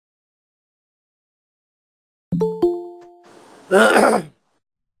Hi,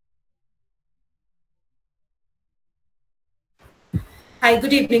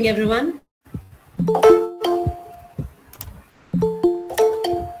 good evening, everyone.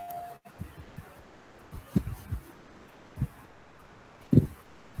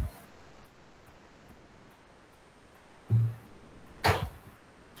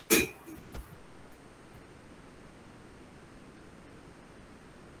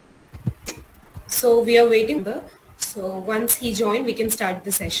 So we are waiting. So once he joins, we can start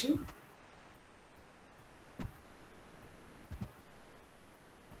the session.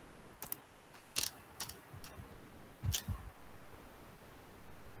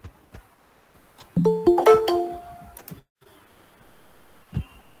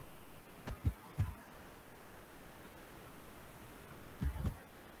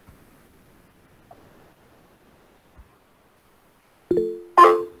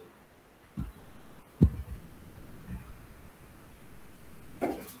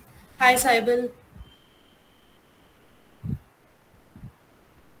 Hi, Saibal.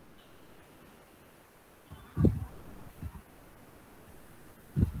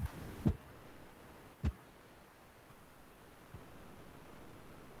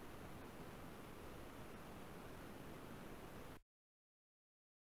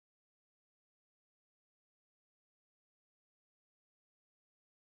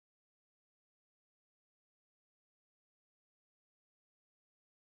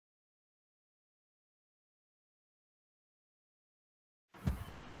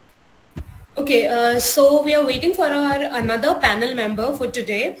 Okay, so we are waiting for our another panel member for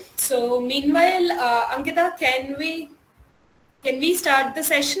today. So meanwhile, Ankita, can we start the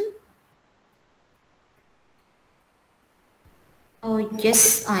session? Oh,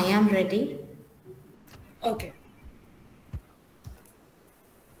 yes, I am ready. Okay.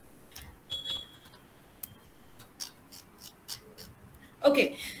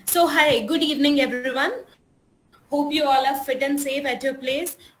 Okay, so hi, good evening, everyone. Hope you all are fit and safe at your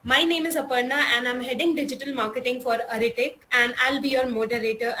place. My name is Aparna and I'm heading digital marketing for Aritic, and I'll be your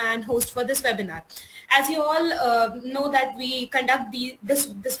moderator and host for this webinar. As you all know that we conduct this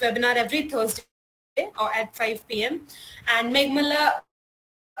webinar every Thursday or at 5 p.m. and Megmala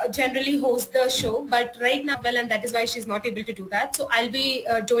generally hosts the show, but right now well, and that is why she's not able to do that. So I'll be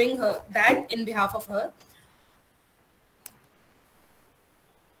doing that in behalf of her.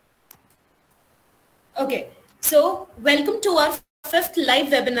 Okay, so welcome to our fifth live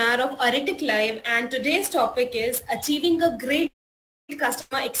webinar of Aritic Live, and today's topic is achieving a great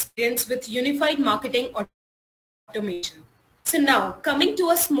customer experience with unified marketing automation. So now coming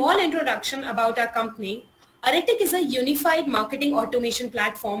to a small introduction about our company. Aritic is a unified marketing automation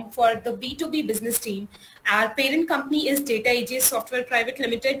platform for the B2B business team. Our parent company is Data Aegis Software Private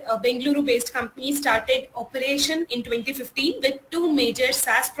Limited, a Bengaluru-based company started operation in 2015 with two major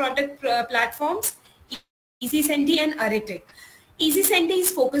SaaS product platforms, EasySendy and Aritic. EasySendy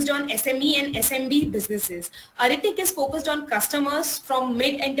is focused on SME and SMB businesses. Aritic is focused on customers from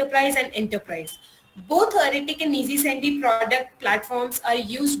mid-enterprise and enterprise. Both Aritic and EasySendy product platforms are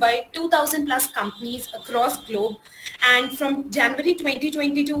used by 2,000 plus companies across globe. And from January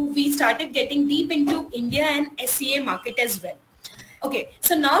 2022, we started getting deep into India and SCA market as well. Okay,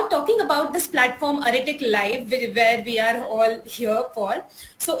 so now talking about this platform Aritic Live, where we are all here for.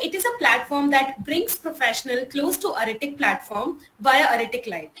 So it is a platform that brings professional close to Aritic platform via Aritic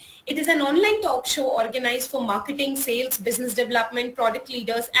Live. It is an online talk show organized for marketing, sales, business development, product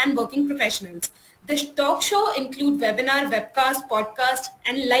leaders, and working professionals. The talk show include webinar, webcast, podcast,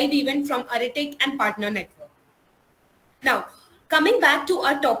 and live event from Aritic and partner network. Now, coming back to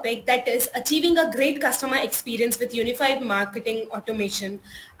our topic, that is achieving a great customer experience with unified marketing automation,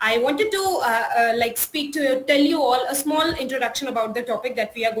 I wanted to tell you all a small introduction about the topic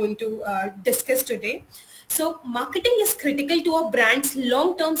that we are going to discuss today. So marketing is critical to a brand's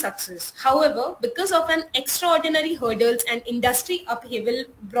long-term success. However, because of an extraordinary hurdles and industry upheaval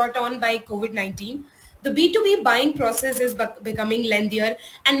brought on by COVID-19, the B2B buying process is becoming lengthier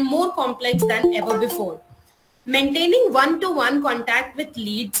and more complex than ever before. Maintaining one-to-one contact with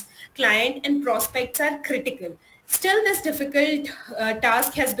leads, client and prospects are critical. Still, this difficult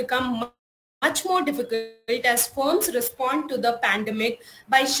task has become much more difficult as firms respond to the pandemic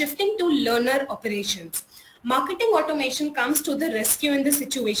by shifting to learner operations. Marketing automation comes to the rescue in this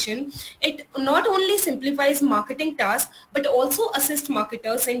situation. It not only simplifies marketing tasks, but also assists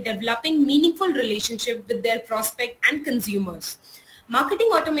marketers in developing meaningful relationships with their prospect and consumers. Marketing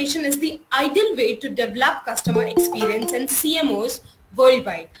automation is the ideal way to develop customer experience, and CMOs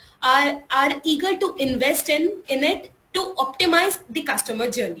worldwide are eager to invest in it to optimize the customer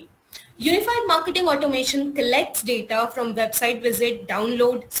journey. Unified marketing automation collects data from website visit,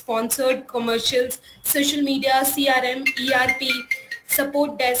 download, sponsored commercials, social media, CRM, ERP,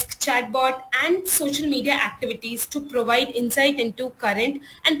 support desk, chatbot, and social media activities to provide insight into current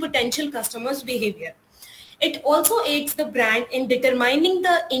and potential customers' behavior. It also aids the brand in determining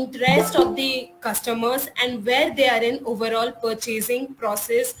the interest of the customers and where they are in overall purchasing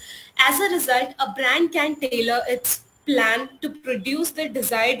process. As a result, a brand can tailor its plan to produce the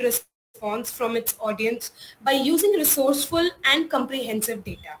desired response from its audience by using resourceful and comprehensive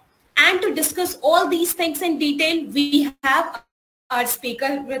data. And to discuss all these things in detail, we have our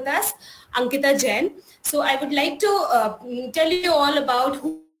speaker with us, Ankita Jain. So I would like to tell you all about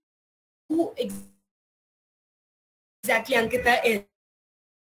who exactly Ankita is.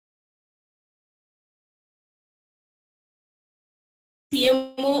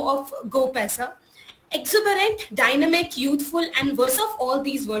 CMO of GoPaisa. Exuberant, dynamic, youthful, and worst of all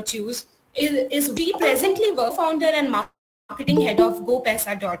these virtues is she presently works founder and marketing head of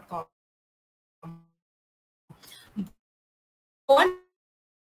GoPaisa.com. Born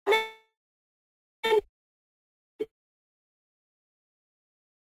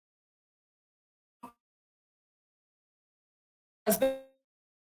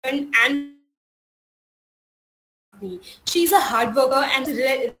husband and she's a hard worker and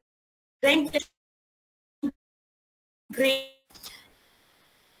rent great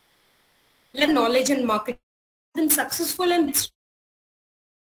knowledge in marketing, been successful in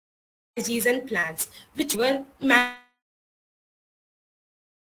strategies and plans, which were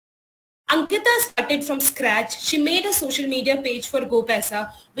Ankita started from scratch. She made a social media page for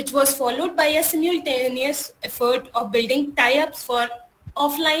GoPaisa, which was followed by a simultaneous effort of building tie-ups for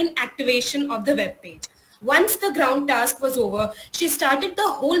offline activation of the web page. Once the ground task was over, she started the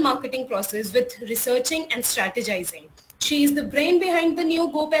whole marketing process with researching and strategizing. She is the brain behind the new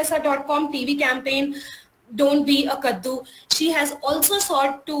GoPaisa.com TV campaign, Don't Be a Kaddu. She has also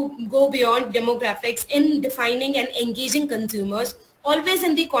sought to go beyond demographics in defining and engaging consumers, always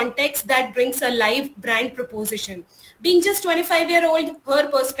in the context that brings a live brand proposition. Being just 25-year-old, her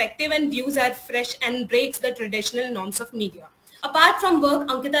perspective and views are fresh and breaks the traditional norms of media. Apart from work,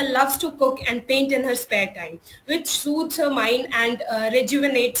 Ankita loves to cook and paint in her spare time, which soothes her mind and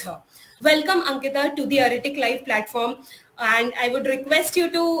rejuvenates her. Welcome, Ankita, to the Aritic Live platform. And I would request you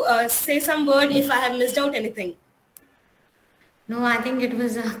to say some word if I have missed out anything. No, I think it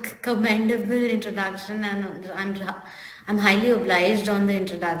was a commendable introduction, and I'm highly obliged on the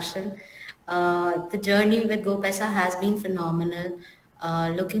introduction. The journey with GoPaisa has been phenomenal.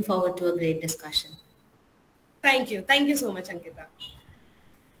 Looking forward to a great discussion. Thank you. Thank you so much, Ankita.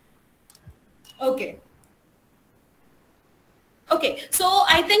 Okay. Okay, so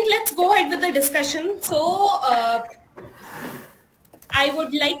I think let's go ahead with the discussion. So I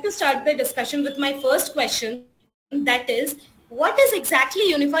would like to start the discussion with my first question, that is, what is exactly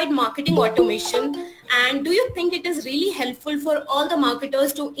unified marketing automation, and do you think it is really helpful for all the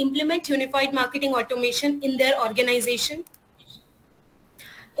marketers to implement unified marketing automation in their organization?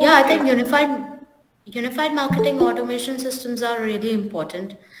 Yeah, I think unified marketing automation systems are really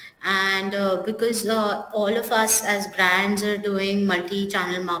important, and because all of us as brands are doing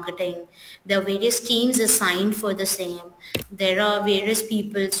multi-channel marketing, there are various teams assigned for the same. There are various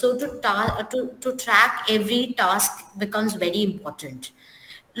people, so to track every task becomes very important.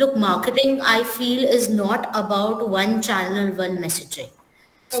 Look, marketing, I feel, is not about one channel, one messaging.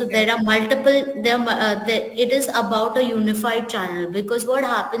 So Okay. there are multiple, it is about a unified channel, because what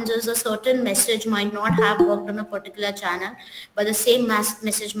happens is a certain message might not have worked on a particular channel, but the same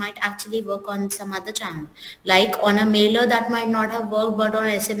message might actually work on some other channel. Like on a mailer that might not have worked, but on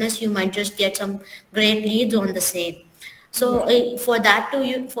SMS you might just get some great leads on the same. So for that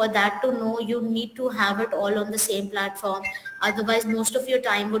to know, you need to have it all on the same platform. Otherwise, most of your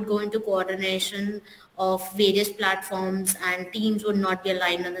time would go into coordination of various platforms, and teams would not be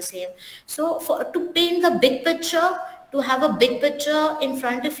aligned on the same. So to paint the big picture, to have a big picture in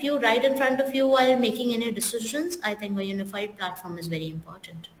front of you, right in front of you while making any decisions, I think a unified platform is very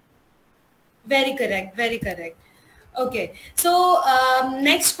important. Very correct, very correct. Okay, so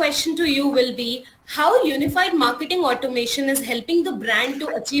next question to you will be, how unified marketing automation is helping the brand to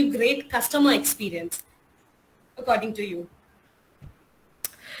achieve great customer experience, according to you?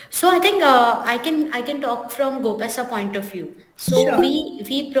 So I think I can talk from GoPaisa point of view. So Sure.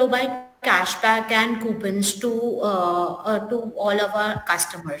 we provide cashback and coupons to all of our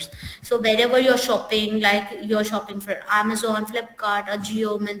customers. So wherever you're shopping, like you're shopping for Amazon, Flipkart,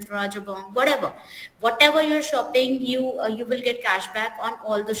 Ajio, Myntra, Jabong, whatever you're shopping, you will get cashback on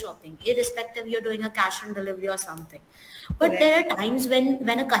all the shopping, irrespective you're doing a cash on delivery or something. But there are times when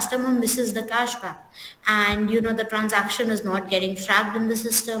a customer misses the cashback, and the transaction is not getting tracked in the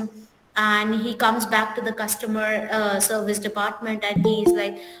system, and he comes back to the customer service department and he's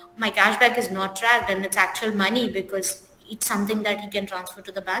like, my cashback is not tracked and it's actual money, because it's something that he can transfer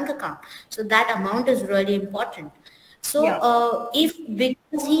to the bank account. So that amount is really important. So if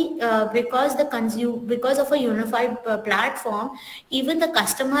because of a unified platform, even the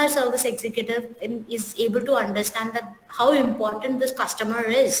customer service executive is able to understand that how important this customer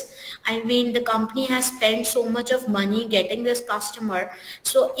is. I mean, the company has spent so much of money getting this customer.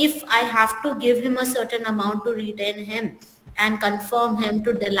 So if I have to give him a certain amount to retain him and confirm him,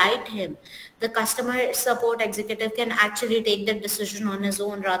 to delight him, the customer support executive can actually take that decision on his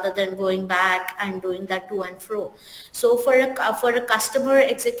own rather than going back and doing that to and fro. So for a customer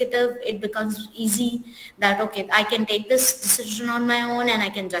executive, it becomes easy that, okay, I can take this decision on my own and I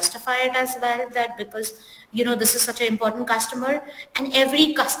can justify it as well, that because, this is such an important customer, and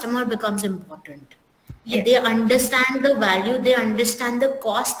every customer becomes important. Yes. They understand the value, they understand the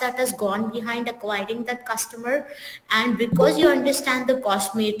cost that has gone behind acquiring that customer. And because you understand the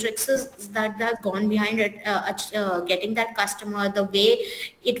cost matrices that have gone behind it, getting that customer, the way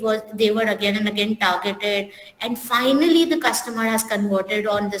they were again and again targeted, and finally the customer has converted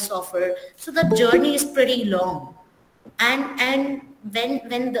on this offer. So the journey is pretty long. And when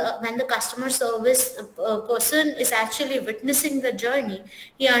the customer service person is actually witnessing the journey,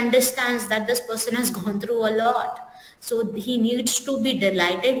 he understands that this person has gone through a lot. So he needs to be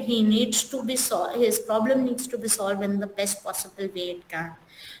delighted. He needs to be his problem needs to be solved in the best possible way it can.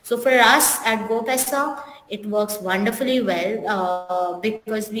 So for us at GoPaisa, it works wonderfully well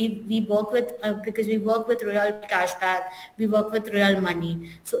because we work with real cashback, we work with real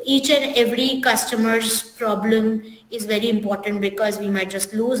money. So each and every customer's problem is very important, because we might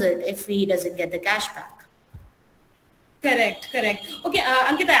just lose it if he doesn't get the cashback. Correct. Okay,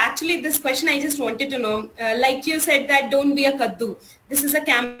 Ankita, actually this question I just wanted to know, like you said that don't be a kaddu. This is a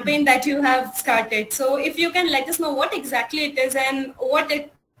campaign that you have started. So if you can let us know what exactly it is and what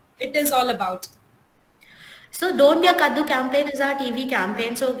it is all about. So Don't Be a Kaddu campaign is our TV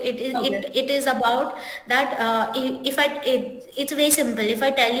campaign. So it is about that it's very simple. If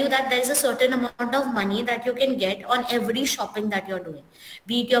I tell you that there is a certain amount of money that you can get on every shopping that you're doing,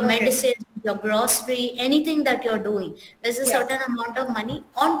 be it your medicine, your grocery, anything that you're doing, there's a certain amount of money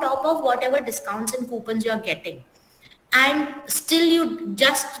on top of whatever discounts and coupons you're getting. And still you,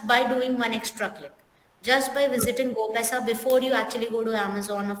 just by doing one extra click, just by visiting GoPaisa before you actually go to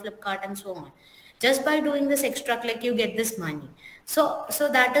Amazon or Flipkart and so on, just by doing this extra click, you get this money. So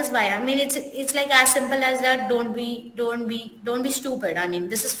that is why, I mean, it's like as simple as that. Don't be stupid. I mean,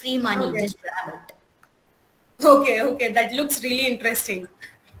 this is free money. Just grab it. Okay. That looks really interesting.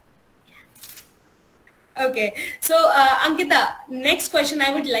 Okay. So Ankita, next question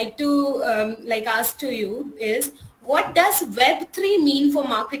I would like to ask to you is, what does Web3 mean for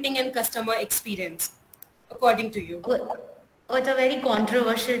marketing and customer experience, according to you? Oh, it's a very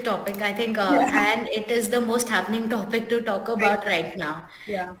controversial topic, I think, and it is the most happening topic to talk about right now.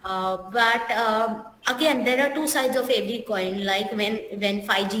 But again, there are two sides of every coin. Like when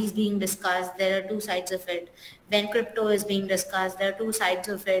 5G is being discussed, there are two sides of it. When crypto is being discussed, there are two sides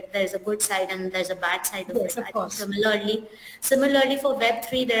of it. There's a good side and there's a bad side of it. Of course. Similarly for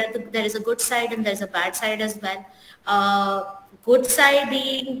Web3, there is a good side and there's a bad side as well. Good side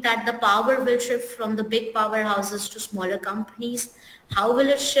being that the power will shift from the big powerhouses to smaller companies. How will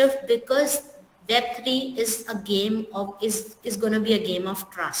it shift? Because Web3 is a game of is going to be a game of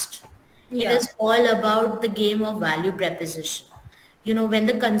trust. It is all about the game of value proposition. When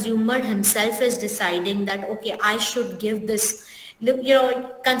the consumer himself is deciding that, okay, I should give this,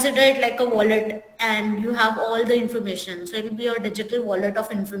 consider it like a wallet, and you have all the information. So it will be your digital wallet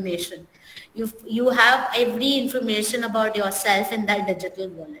of information. You have every information about yourself in that digital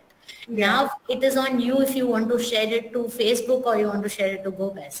wallet. Now it is on you if you want to share it to Facebook or you want to share it to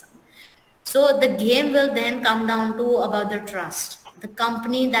GoPaisa. So the game will then come down to about the trust. The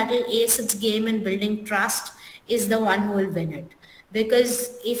company that will ace its game in building trust is the one who will win it.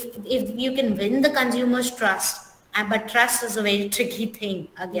 Because if you can win the consumer's trust, but trust is a very tricky thing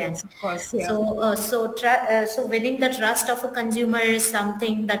again. Yes, of course. So winning the trust of a consumer is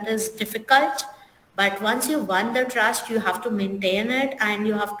something that is difficult. But once you won the trust, you have to maintain it and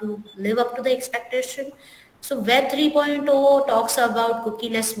you have to live up to the expectation. So Web 3.0 talks about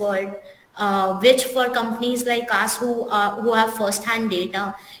cookieless world, which for companies like us who have first-hand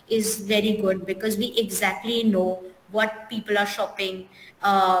data is very good, because we exactly know what people are shopping,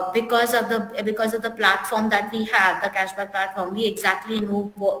 because of the platform that we have, the cashback platform. We exactly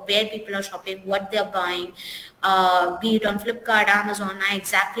know where people are shopping, what they're buying, be it on Flipkart, Amazon. I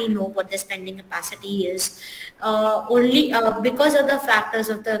exactly know what their spending capacity is, only because of the factors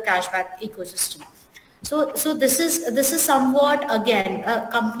of the cashback ecosystem. So this is somewhat, again,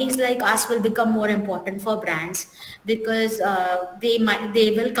 companies like us will become more important for brands, because they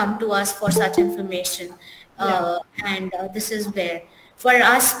will come to us for such information, and this is where, for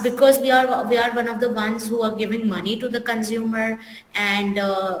us, because we are one of the ones who are giving money to the consumer, and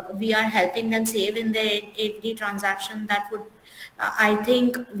we are helping them save in their every transaction. That would, I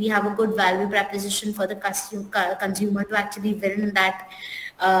think we have a good value proposition for the consumer to actually win that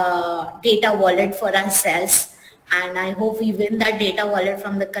data wallet for ourselves. And I hope we win that data wallet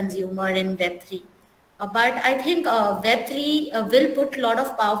from the consumer in Web3. But I think Web3 will put a lot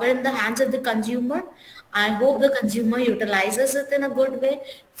of power in the hands of the consumer. I hope the consumer utilizes it in a good way.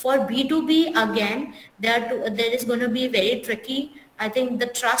 For B2B, again, there is going to be very tricky. I think the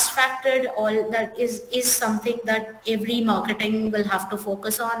trust factor, all that is something that every marketing will have to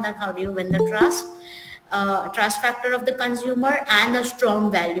focus on. That how do you win the trust factor of the consumer, and a strong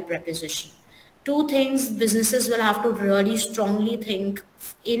value proposition. Two things businesses will have to really strongly think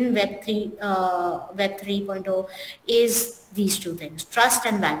in Web 3.0 is these two things: trust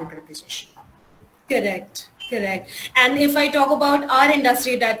and value proposition. Correct. Correct. And if I talk about our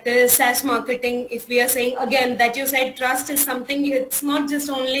industry, that is SaaS marketing, if we are saying again that you said trust is something, it's not just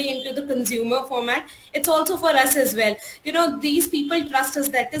only into the consumer format, it's also for us as well. You know, these people trust us.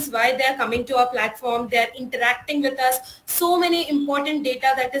 That is why they are coming to our platform. They are interacting with us. So many important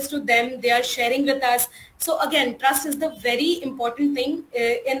data that is to them, they are sharing with us. So again, trust is the very important thing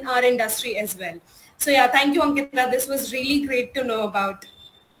in our industry as well. So yeah, thank you, Ankita. This was really great to know about.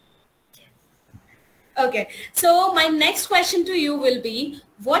 Okay, so my next question to you will be,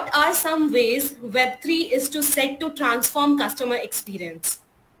 what are some ways Web3 is set to transform customer experience?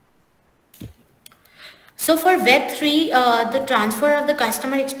 So for Web3, the transfer of the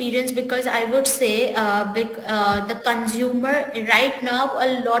customer experience, because I would say the consumer right now,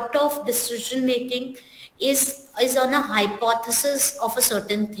 a lot of decision making is on a hypothesis of a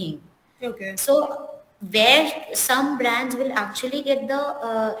certain thing. Okay. So where some brands will actually get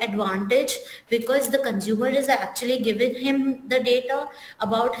the advantage, because the consumer is actually giving him the data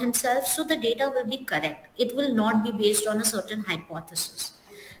about himself, so the data will be correct. It will not be based on a certain hypothesis.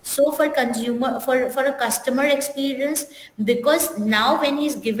 So for a customer experience, because now when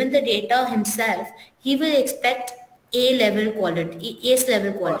he's given the data himself, he will expect A-level quality,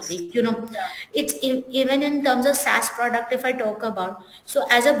 A-level quality, you know. It's even in terms of SaaS product, if I talk about. So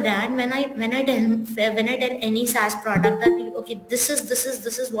as a brand, when I tell any SaaS product that, okay, this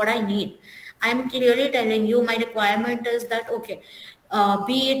is what I need, I'm clearly telling you my requirement is that, okay,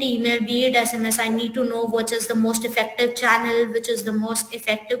 be it email, be it SMS, I need to know what is the most effective channel, which is the most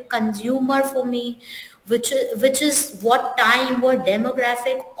effective consumer for me, which is what time, what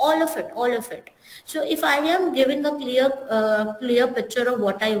demographic, all of it. So if I am giving a clear picture of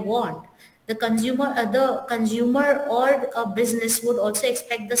what I want, the consumer or a business would also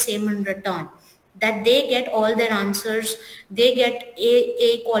expect the same in return, that they get all their answers, they get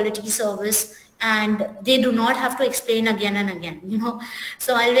a quality service, and they do not have to explain again and again, you know.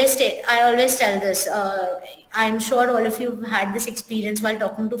 So I always tell this, I'm sure all of you had this experience while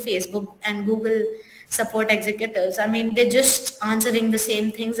talking to Facebook and Google support executives. I mean, they're just answering the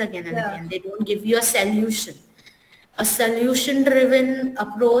same things again and again. They don't give you a solution. A solution driven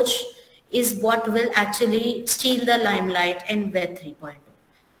approach is what will actually steal the limelight in Web 3.0.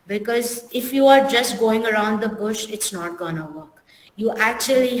 Because if you are just going around the bush, it's not gonna work. You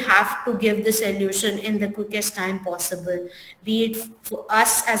actually have to give the solution in the quickest time possible, be it for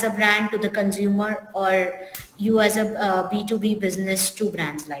us as a brand to the consumer, or you as a B2B business to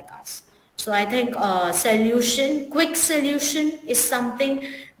brands like us. So I think quick solution is something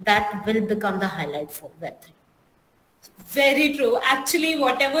that will become the highlight for Web3. Very true. Actually,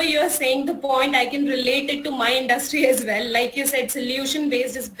 whatever you're saying, the point, I can relate it to my industry as well. Like you said, solution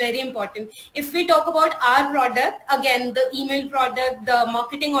based is very important. If we talk about our product, again, the email product, the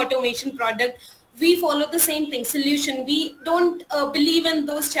marketing automation product, we follow the same thing, solution. We don't believe in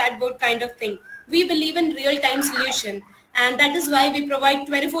those chatbot kind of thing. We believe in real-time solution. And that is why we provide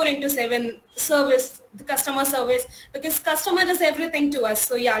 24/7 service, the customer service, because customer is everything to us.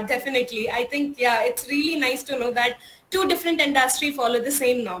 So yeah, definitely. I think, yeah, it's really nice to know that two different industries follow the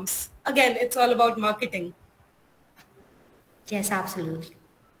same norms. Again, it's all about marketing. Yes, absolutely.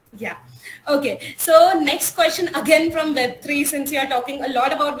 Yeah. Okay. So next question again from Web3, since you are talking a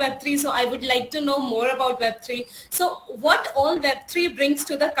lot about Web3. So I would like to know more about Web3. So what all Web3 brings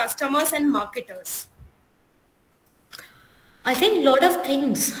to the customers and marketers? I think a lot of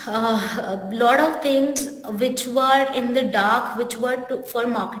things which were in the dark, which were for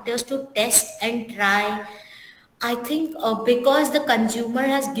marketers to test and try. I think because the consumer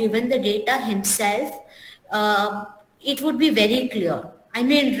has given the data himself, it would be very clear. I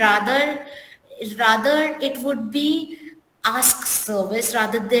mean, rather it would be ask service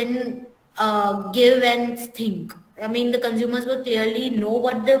rather than give and think. I mean, the consumers will clearly know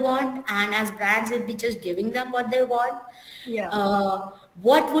what they want, and as brands, will be just giving them what they want. Yeah.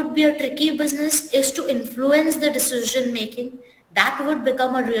 What would be a tricky business is to influence the decision making. That would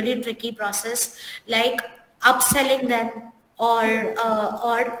become a really tricky process, like upselling them or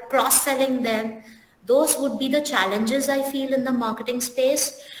cross selling them. Those would be the challenges I feel in the marketing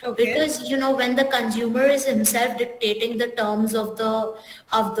space, Okay. because when the consumer is himself dictating the terms of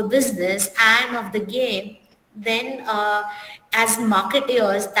the business and of the game, then as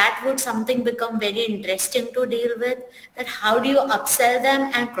marketers, that would something become very interesting to deal with, that how do you upsell them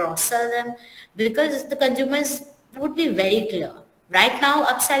and cross sell them, because the consumers would be very clear. Right now,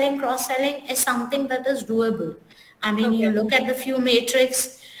 upselling, cross selling is something that is doable. I mean, you Okay. look at the few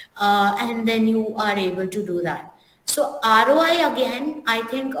matrix and then you are able to do that. So ROI again, I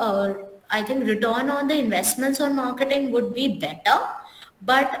think return on the investments on marketing would be better,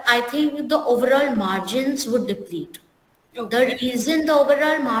 but I think the overall margins would deplete. The Okay. reason the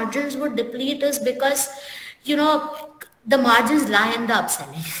overall margins would deplete is because, you know, the margins lie in the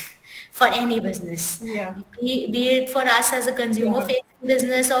upselling for any business, Yeah. be it for us as a consumer Yeah. facing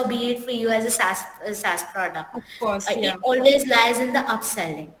business or be it for you as a SaaS product. Of course. It Yeah. always lies in the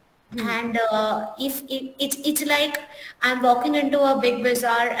upselling. Hmm. And if it's like I'm walking into a big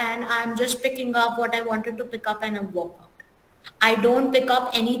bazaar and I'm just picking up what I wanted to pick up and I walk out. I don't pick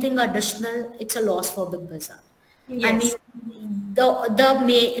up anything additional. It's a loss for big bazaar. I mean, Yes.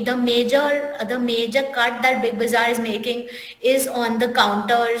 the major cut that Big Bazaar is making is on the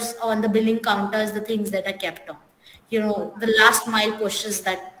counters, on the billing counters, the things that are kept on. The last mile pushes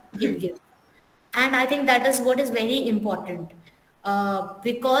that it gives. And I think that is what is very important.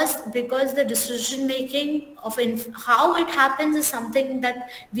 Because the decision making of how it happens is something that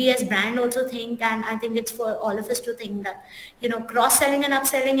we as brand also think, and I think it's for all of us to think that cross selling and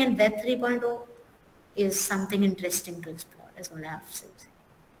upselling and Web 3.0 is something interesting to explore, is what I have to say.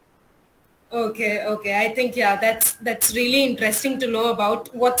 Okay, okay. I think, yeah, that's really interesting to know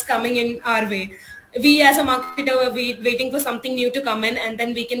about what's coming in our way. We as a marketer are waiting for something new to come in, and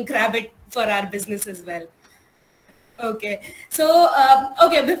then we can grab it for our business as well. Okay. So,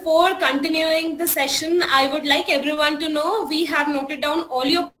 okay, before continuing the session, I would like everyone to know we have noted down all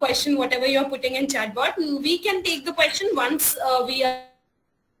your question, whatever you're putting in chat bot. We can take the question once we are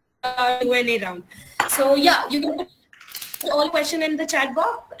Q&A round. So, yeah, you can put all question in the chat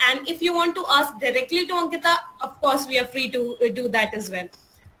box, and if you want to ask directly to Ankita, of course we are free to do that as well.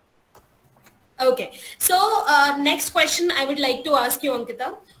 Okay, so next question I would like to ask you,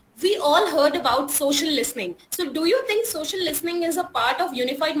 Ankita. We all heard about social listening. So do you think social listening is a part of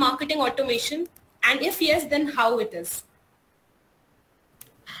unified marketing automation? And if yes, then how it is?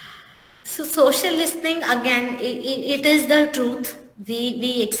 So social listening, again, it is the truth.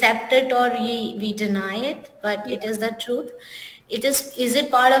 We accept it or we deny it, but Yeah. it is the truth. Is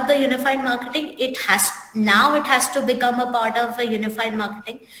it part of the unified marketing? It has to become a part of a unified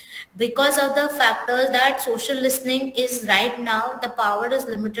marketing, because of the factors that social listening is right now, the power is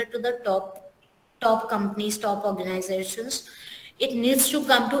limited to the top companies, top organizations. It needs to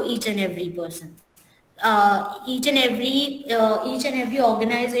come to each and every person. Each and every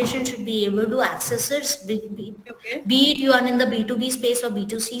organization should be able to access it, Okay. be it you are in the B2B space or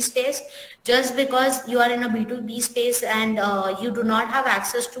B2C space. Just because you are in a B2B space and you do not have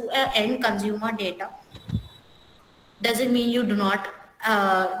access to end consumer data, doesn't mean you do not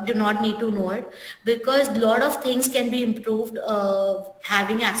need to know it, because a lot of things can be improved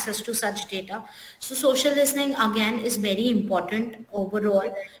having access to such data. So social listening again is very important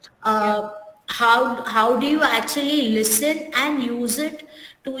overall. Yeah. How do you actually listen and use it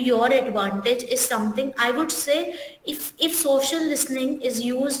to your advantage is something I would say. If social listening is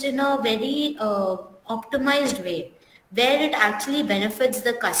used in a very optimized way, where it actually benefits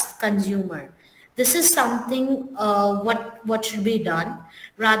the consumer, this is something what should be done,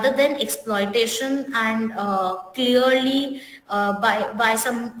 rather than exploitation and clearly by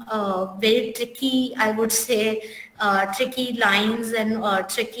some very tricky, I would say, tricky lines and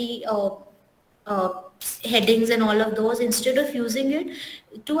tricky uh, headings and all of those. Instead of using it,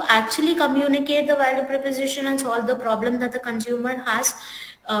 to actually communicate the value proposition and solve the problem that the consumer has,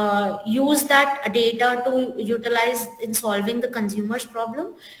 use that data to utilize in solving the consumer's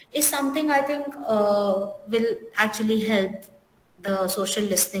problem, is something I think will actually help the social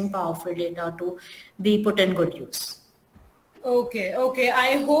listening powerful data to be put in good use. Okay, okay.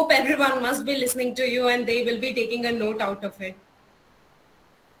 I hope everyone must be listening to you and they will be taking a note out of it.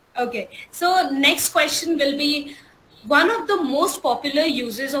 Okay, so next question will be, one of the most popular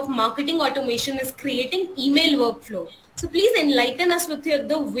uses of marketing automation is creating email workflow. So please enlighten us with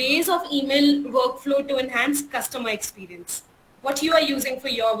the ways of email workflow to enhance customer experience. What you are using for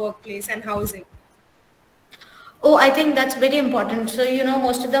your workplace and housing. Oh, I think that's very important. So,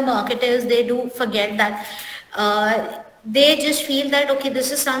 most of the marketers, they do forget that they just feel that, okay,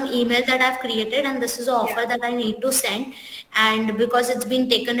 this is some email that I've created and this is an offer that I need to send. And because it's been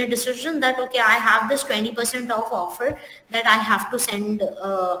taken a decision that, okay, I have this 20% off offer that I have to send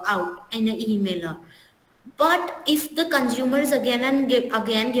out in an emailer. But if the consumer is again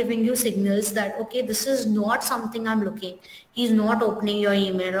giving you signals that, okay, this is not something I'm looking, he's not opening your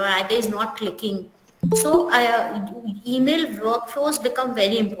email or either is not clicking. So email workflows become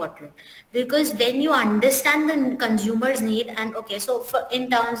very important, because when you understand the consumer's need, and okay, so in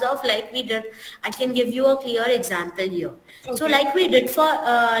terms of like we did, I can give you a clear example here. Okay. So like we did for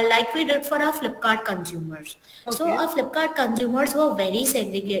our Flipkart consumers. Okay. So our Flipkart consumers were very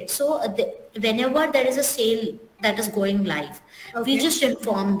segregated. So whenever there is a sale that is going live, we just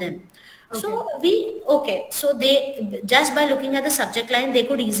inform them. Okay. So they, just by looking at the subject line, they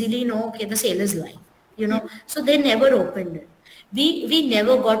could easily know, okay, the sale is live, so they never opened it. We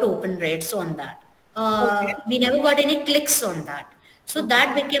never got open rates on that. We never got any clicks on that. So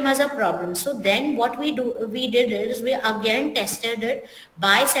that became as a problem. So then what we did is we again tested it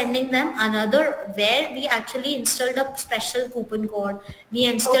by sending them another, where we actually installed a special coupon code. We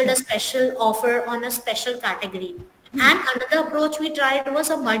installed a special offer on a special category. And another approach we tried was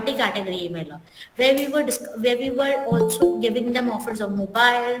a multi-category emailer, where we were also giving them offers of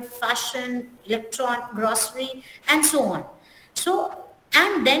mobile, fashion, grocery, and so on. So,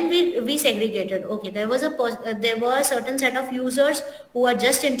 and then we segregated. Okay, there were a certain set of users who are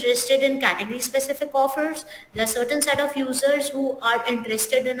just interested in category specific offers. There are certain set of users who are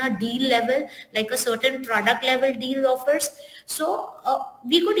interested in a deal level, like a certain product level deal offers. So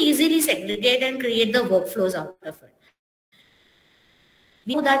we could easily segregate and create the workflows out of it.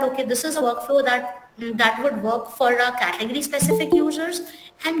 We know that, okay, this is a workflow that would work for our category specific users,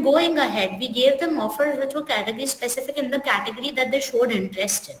 and going ahead, we gave them offers which were category specific in the category that they showed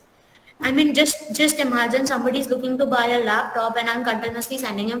interest in. I mean, just imagine somebody's looking to buy a laptop and I'm continuously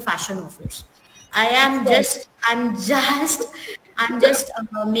sending him fashion offers. I'm just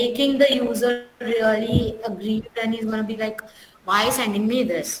making the user really aggrieved, and he's going to be like, why sending me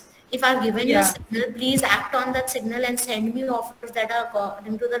this? If I've given you a signal, please act on that signal and send me offers that are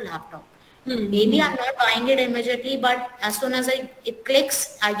according to the laptop. Maybe I'm not buying it immediately, but as soon as it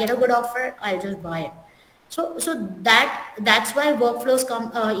clicks, I get a good offer, I'll just buy it. So that's why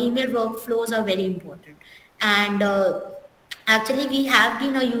email workflows are very important. And actually, we have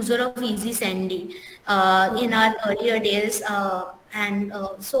been a user of Easy Sendy in our earlier days,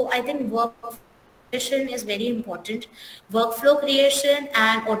 so I think workflow is very important. Workflow creation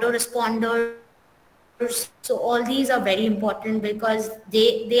and autoresponders, so all these are very important, because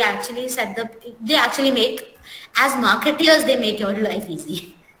they actually make, as marketers, they make your life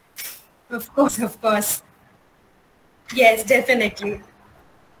easy. Of course. Yes, definitely.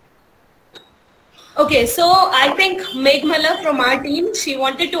 Okay, so I think Meghmala from our team, she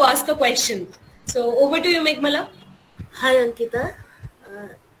wanted to ask a question. So over to you, Meghmala. Hi, Ankita.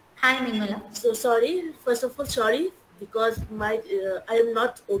 Hi, Meghmala. So sorry, first of all, sorry, because I am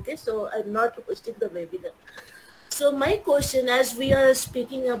not okay, so I'm not hosting the webinar. So my question, as we are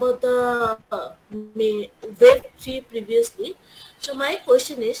speaking about the Web 3 previously, so my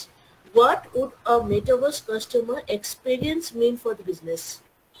question is, what would a metaverse customer experience mean for the business?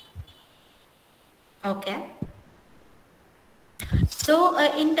 Okay. So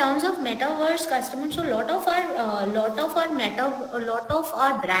in terms of metaverse customers, so a lot of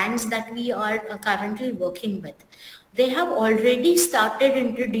our brands that we are currently working with, they have already started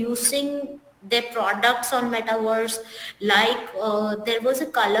introducing their products on metaverse. Like there was a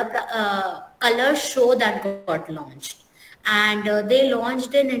color show that got launched, and they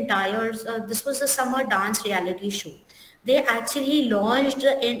launched an entire. This was a summer dance reality show. They actually launched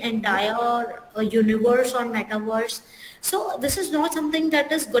an entire universe on metaverse. So this is not something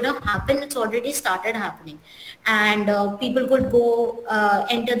that is going to happen. It's already started happening. And people could go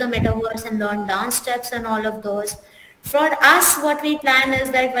enter the metaverse and learn dance steps and all of those. For us, what we plan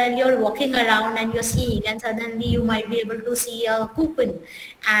is that while you're walking around and you're seeing, and suddenly you might be able to see a coupon,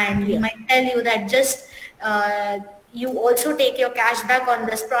 and we might tell you that just you also take your cash back on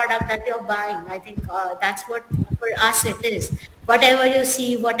this product that you're buying. I think that's what for us it is. Whatever you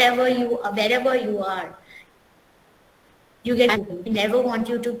see, wherever you are, you get coupon. We never want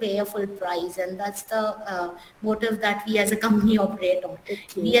you to pay a full price, and that's the motive that we as a company operate on.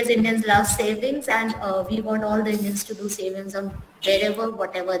 We as Indians love savings, and we want all the Indians to do savings on wherever,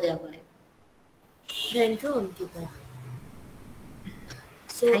 whatever they're buying. Thank you, Ankita.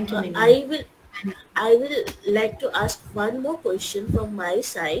 So Thank you, I will like to ask one more question from my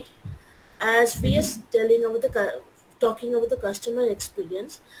side. As we are talking about the customer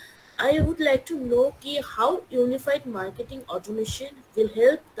experience, I would like to know how unified marketing automation will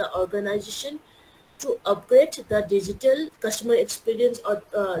help the organization to upgrade the digital customer experience, or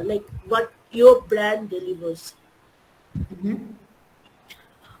like what your brand delivers.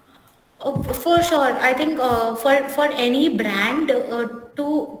 Oh, for sure. I think for any brand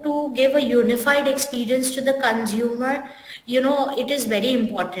to give a unified experience to the consumer, it is very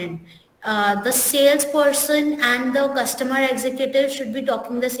important. The salesperson and the customer executive should be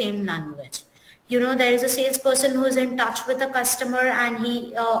talking the same language. There is a salesperson who is in touch with the customer, and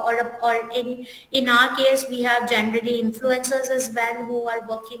he or in our case, we have generally influencers as well who are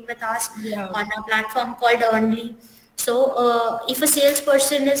working with us on a platform called Earnly. So if a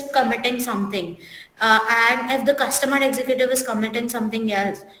salesperson is committing something, and if the customer executive is committing something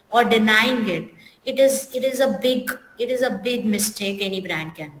else or denying it, it is a big mistake any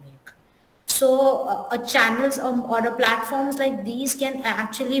brand can make. So a channels or a platforms like these can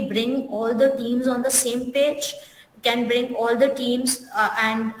actually bring all the teams on the same page, can bring all the teams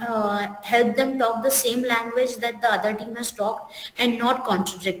and help them talk the same language that the other team has talked, and not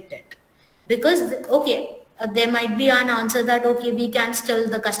contradict it. Because, okay, there might be an answer that, okay,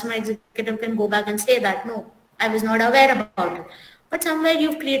 the customer executive can go back and say that, no, I was not aware about it. But somewhere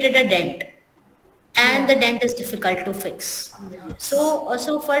you've created a dent, and the dent is difficult to fix. So a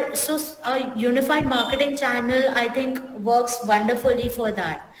unified marketing channel, I think, works wonderfully for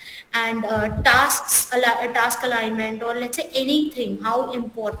that. And task alignment, or let's say anything, how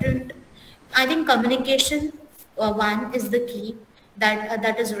important, I think communication, one is the key,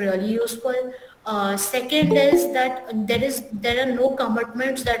 that is really useful. Second is that there are no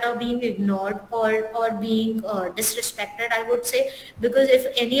commitments that are being ignored or being disrespected, I would say, because if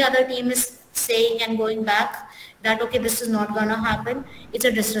any other team is saying and going back that, okay, this is not going to happen, it's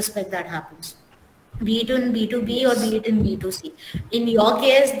a disrespect that happens, be it in B2B or be it in B2C. In your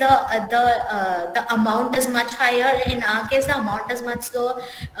case, the amount is much higher. In our case, the amount is much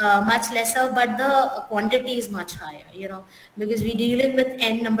lesser, but the quantity is much higher, because we're dealing with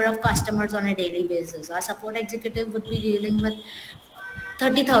n number of customers on a daily basis. Our support executive would be dealing with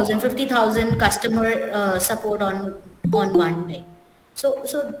 30,000, 50,000 customer support on one day. So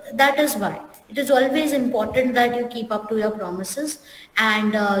that is why it is always important that you keep up to your promises,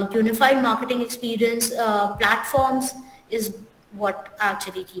 and unified marketing experience platforms is what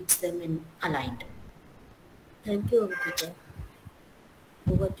actually keeps them aligned. Thank you, Ankita.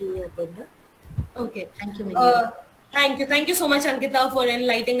 Over to you, Ankita. Okay. Thank you. Thank you so much, Ankita, for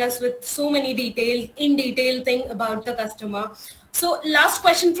enlightening us with so many in detail thing about the customer. So last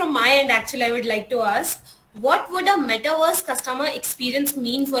question from my end, actually, I would like to ask, what would a metaverse customer experience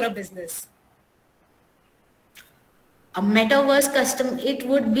mean for a business? A metaverse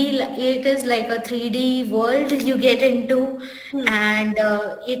it is like a 3D world you get into, and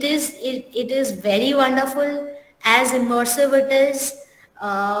it is very wonderful, as immersive it is,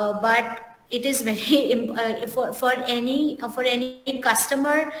 but it is very for any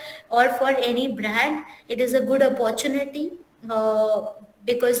customer or for any brand, it is a good opportunity,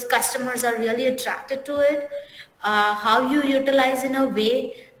 because customers are really attracted to it. How you utilize in a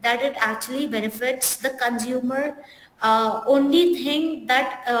way that it actually benefits the consumer. Only thing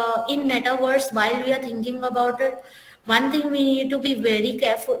that in metaverse, while we are thinking about it, one thing we need to be very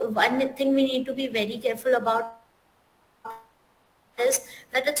careful about is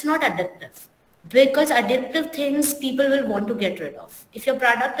that it's not addictive, because addictive things people will want to get rid of. If your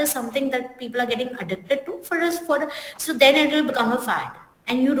product is something that people are getting addicted to, so then it will become a fad,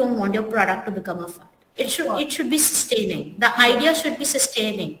 and you don't want your product to become a fad. It should be sustaining. The idea should be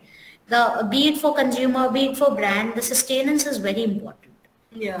sustaining. Be it for consumer, be it for brand, the sustenance is very important.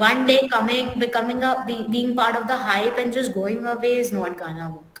 Yeah. One day being part of the hype and just going away is not gonna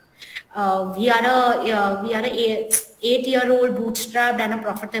work. We are a 8-year-old bootstrapped and a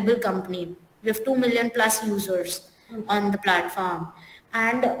profitable company. We have 2 million plus users on the platform.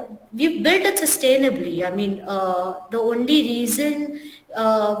 and we've built it sustainably. I mean, the only reason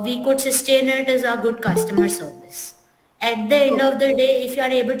we could sustain it is our good customer service. At the end of the day, if you are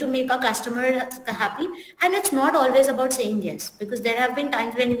able to make a customer happy, and it's not always about saying yes, because there have been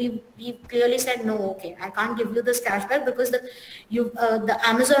times when we clearly said no, okay, I can't give you this cashback because the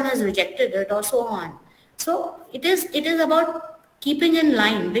Amazon has rejected it, or so on. So it is about keeping in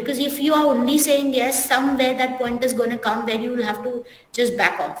line, because if you are only saying yes, somewhere that point is going to come where you will have to just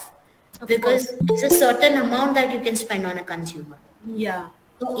back off, because it's a certain amount that you can spend on a consumer. Yeah.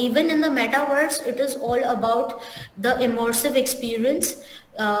 So even in the metaverse, it is all about the immersive experience.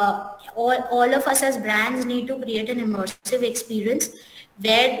 All of us as brands need to create an immersive experience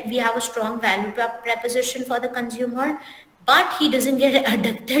where we have a strong value proposition for the consumer, but he doesn't get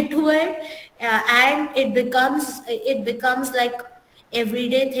addicted to it, and it becomes like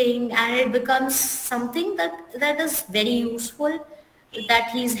everyday thing, and it becomes something that is very useful, that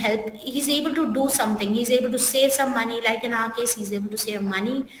he's able to do something, he's able to save some money, like in our case he's able to save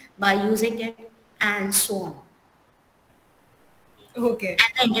money by using it, and so on. Okay.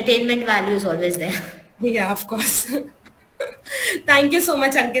 And the entertainment value is always there. Yeah, of course. Thank you so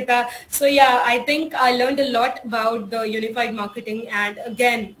much, Ankita. So yeah, I think I learned a lot about the unified marketing, and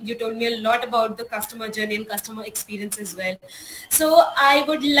again, you told me a lot about the customer journey and customer experience as well. So I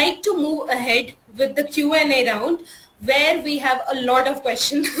would like to move ahead with the Q&A round, where we have a lot of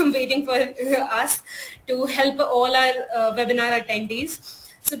questions waiting for us to help all our webinar attendees.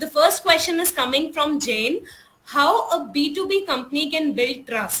 So the first question is coming from Jain. How a B2B company can build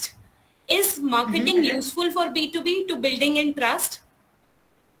trust? Is marketing useful for B2B to building in trust?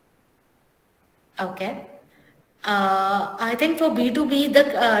 Okay. I think for B2B,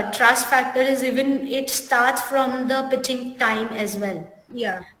 the trust factor is it starts from the pitching time as well.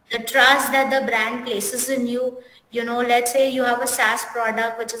 Yeah. The trust that the brand places in you, let's say you have a SaaS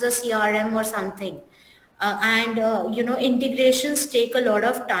product, which is a CRM or something, and integrations take a lot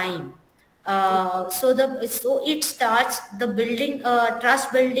of time. So it starts, the building,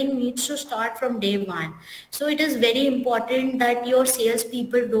 trust building needs to start from day one. So it is very important that your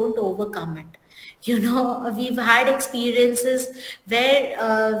salespeople don't overcome it. We've had experiences where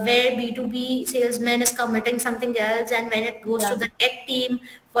B2B salesman is committing something else, and when it goes to the tech team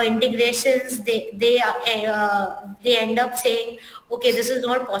for integrations, they end up saying, okay, this is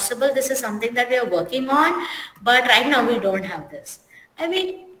not possible. This is something that we are working on, but right now we don't have this. I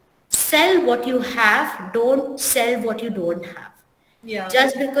mean, sell what you have, don't sell what you don't have. Yeah.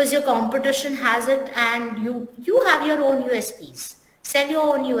 Just because your competition has it and you have your own USPs. Sell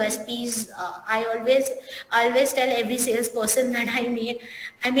your own USPs. I always tell every salesperson that I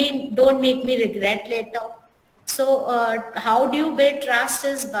mean, don't make me regret later. So how do you build trust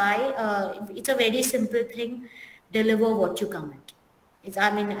is by, it's a very simple thing, deliver what you commit. I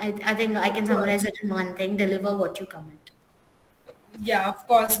think I can summarize it in one thing, deliver what you commit. Yeah, of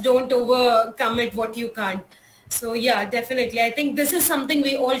course, don't overcommit what you can't. So yeah, definitely. I think this is something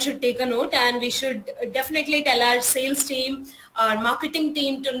we all should take a note, and we should definitely tell our sales team, our marketing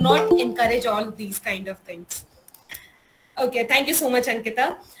team to not encourage all these kind of things. Okay, thank you so much,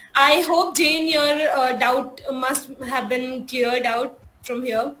 Ankita. I hope, Jain, your doubt must have been cleared out from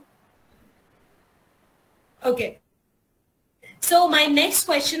here. Okay. So my next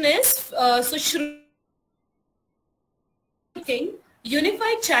question is,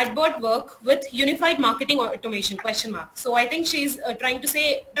 unified chatbot work with unified marketing automation, question mark. So I think she's trying to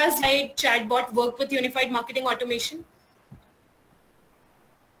say, does chatbot work with unified marketing automation?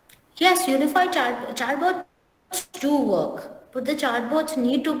 Yes, unified chatbots do work, but the chatbots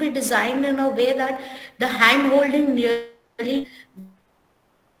need to be designed in a way that the hand-holding really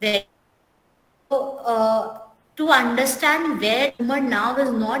to understand where human now is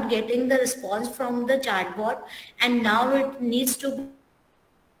not getting the response from the chatbot, and now it needs to be,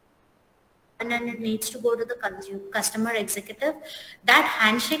 and then it needs to go to the customer executive. That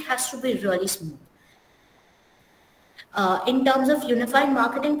handshake has to be really smooth. In terms of unified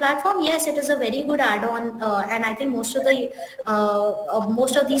marketing platform, yes, it is a very good add-on, and I think most of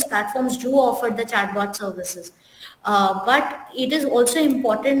these platforms do offer the chatbot services. But it is also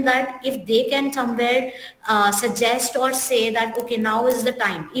important that if they can somewhere suggest or say that, okay, now is the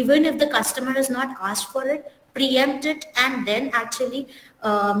time, even if the customer has not asked for it, preempt it, and then actually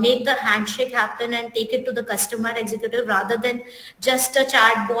make the handshake happen and take it to the customer executive, rather than just a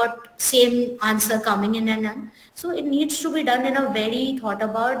chatbot, same answer coming in and out. So it needs to be done in a very thought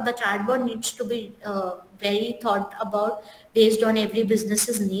about, the chatbot needs to be very thought about based on every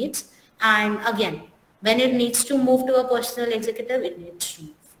business's needs. And again, when it needs to move to a personal executive, it needs to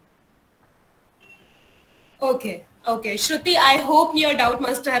move. Okay. Okay, Shruti, I hope your doubt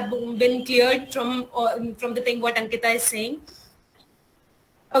must have been cleared from the thing what Ankita is saying.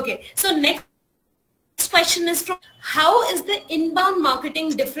 Okay, so next question is from, how is the inbound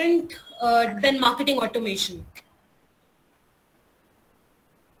marketing different than marketing automation?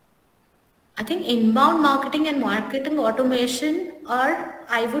 I think inbound marketing and marketing automation are,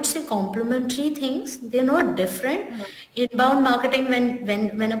 I would say, complementary things. They're not different. Inbound marketing,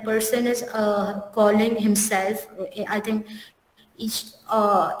 when a person is calling himself, I think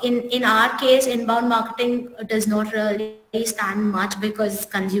in our case, inbound marketing does not really stand much because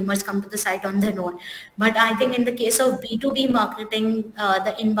consumers come to the site on their own. But I think in the case of B2B marketing,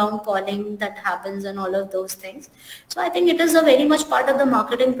 the inbound calling that happens and all of those things. So I think it is a very much part of the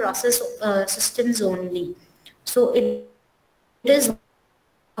marketing process systems only. So it is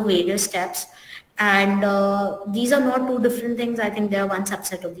various steps, and these are not two different things. I think they are one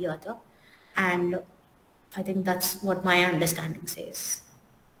subset of the other, and I think that's what my understanding says.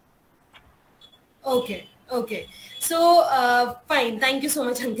 Okay, okay. So fine. Thank you so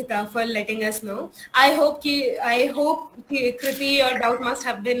much, Ankita, for letting us know. I hope Kriti, your doubt must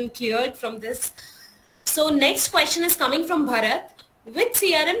have been cleared from this. So next question is coming from Bharat. Which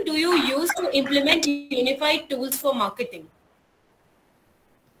CRM do you use to implement unified tools for marketing?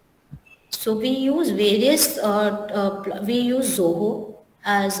 So we use various, we use Zoho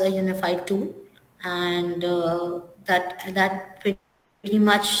as a unified tool, and that pretty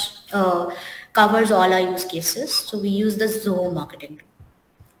much covers all our use cases. So we use the Zoho marketing tool.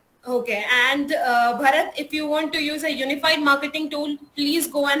 Okay, and Bharat, if you want to use a unified marketing tool, please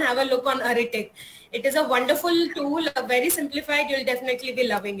go and have a look on Aritic. It is a wonderful tool, very simplified. You'll definitely be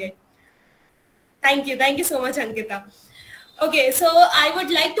loving it. Thank you so much, Ankita. Okay, so I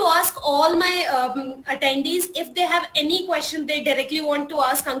would like to ask all my attendees, if they have any question they directly want to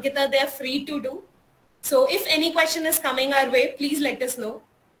ask Ankita, they're free to do. So if any question is coming our way, please let us know.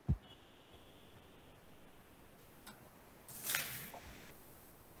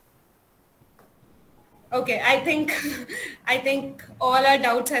 Okay, I think all our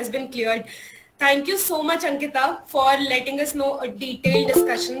doubts has been cleared. Thank you so much, Ankita, for letting us know a detailed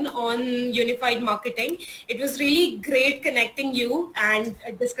discussion on unified marketing. It was really great connecting you and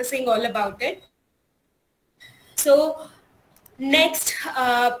discussing all about it. So next,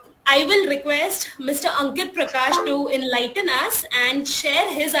 I will request Mr. Ankit Prakash to enlighten us and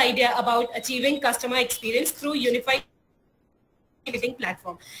share his idea about achieving customer experience through unified marketing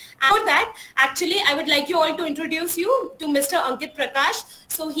platform. And for that, actually, I would like you all to introduce you to Mr. Ankit Prakash.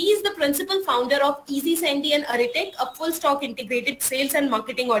 So he is the principal founder of EasySendy and Aritic, a full stock integrated sales and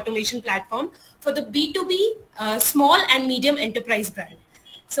marketing automation platform for the B2B small and medium enterprise brand.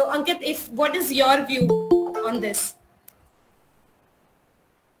 So Ankit, what is your view on this?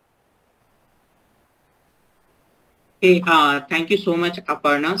 Hey, thank you so much,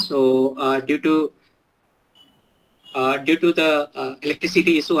 Aparna. So due to the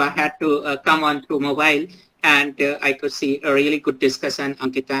electricity issue, I had to come on through mobile, and I could see a really good discussion,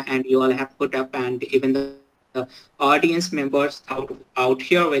 Ankita, and you all have put up, and even the audience members out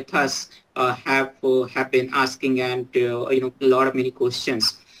here with us have been asking, and many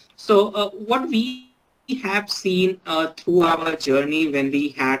questions. So what we have seen through our journey when we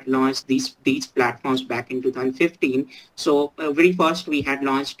had launched these platforms back in 2015. So very first we had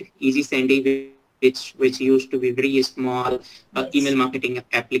launched EasySendy, which used to be very small email marketing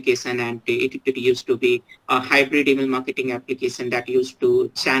application, and it used to be a hybrid email marketing application that used to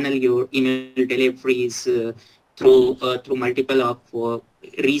channel your email deliveries through multiple of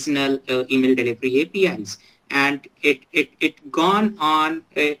regional email delivery APIs. And it gone on,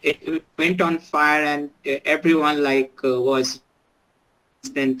 it went on fire, and everyone was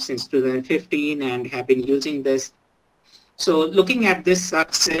since 2015 and have been using this. So looking at this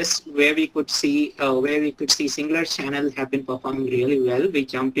success, where we could see singular channels have been performing really well, we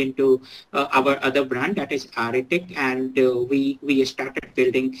jumped into our other brand, that is Aritic, and we started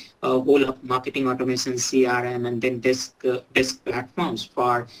building a whole of marketing automation, CRM, and then desk platforms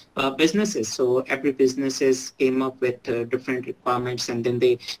for businesses. So every businesses came up with different requirements, and then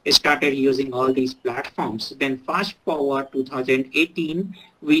they started using all these platforms. Then fast forward 2018.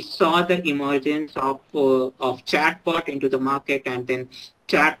 We saw the emergence of chatbot into the market, and then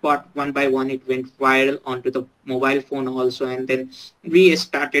chatbot one by one it went viral onto the mobile phone also, and then we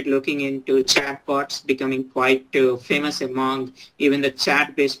started looking into chatbots becoming quite famous among even the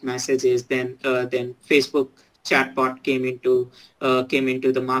chat-based messages. Then Facebook chatbot came into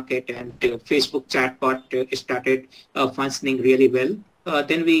the market, and Facebook chatbot started functioning really well.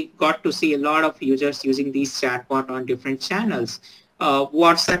 Then we got to see a lot of users using these chatbot on different channels.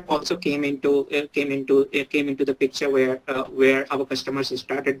 WhatsApp also came into the picture where our customers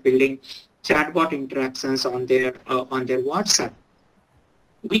started building chatbot interactions on their WhatsApp.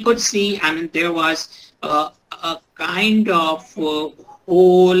 We could see, I mean, there was a kind of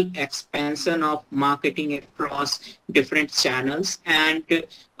whole expansion of marketing across different channels. And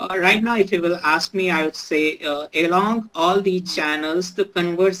right now, if you will ask me, I would say along all these channels, the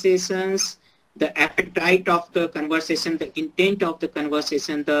conversations, the appetite of the conversation, the intent of the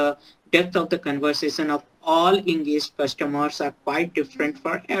conversation, the depth of the conversation of all engaged customers are quite different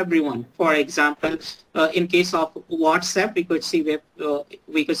for everyone. For example, in case of WhatsApp, we could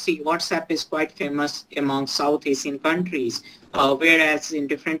see WhatsApp is quite famous among South Asian countries, whereas in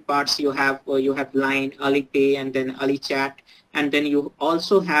different parts you have Line, Alipay, and then AliChat, and then you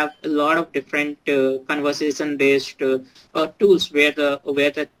also have a lot of different conversation-based tools where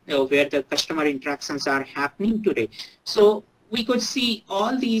the customer interactions are happening today. So we could see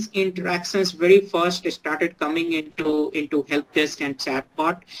all these interactions very first started coming into help desk and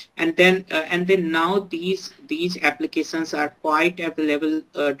chatbot, and then now these applications are quite available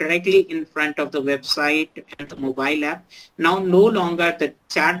directly in front of the website and the mobile app. Now no longer the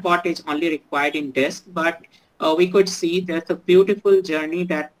chatbot is only required in desk, but we could see there's a beautiful journey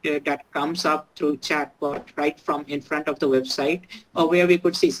that comes up through chatbot right from in front of the website, where we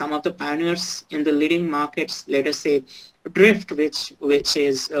could see some of the pioneers in the leading markets, let us say Drift, which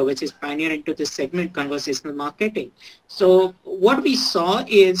is pioneer into this segment, conversational marketing. So what we saw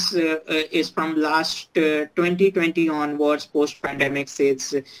is from last 2020 onwards, post-pandemic,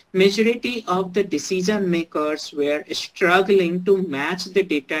 it's majority of the decision makers were struggling to match the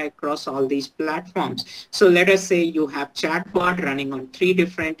data across all these platforms. So let us say you have chatbot running on 3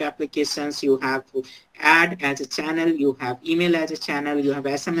 different applications. You have ad as a channel, you have email as a channel, you have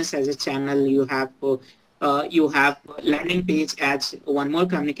SMS as a channel, you have landing page as one more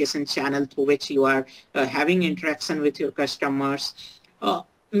communication channel through which you are having interaction with your customers.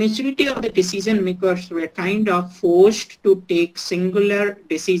 Majority of the decision makers were kind of forced to take singular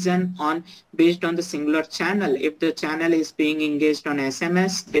decision based on the singular channel. If the channel is being engaged on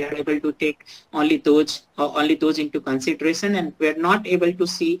SMS, they are able to take only those into consideration, and we're not able to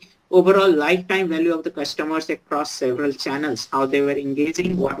see overall lifetime value of the customers across several channels, how they were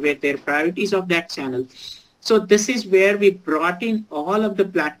engaging, what were their priorities of that channel. So this is where we brought in all of the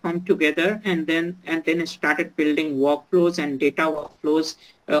platform together, and then started building workflows and data workflows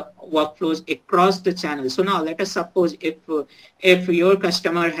across the channel. So now let us suppose if your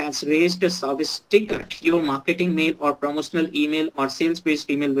customer has raised a service ticket, your marketing mail or promotional email or sales-based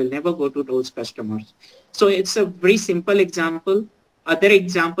email will never go to those customers. So it's a very simple example. Other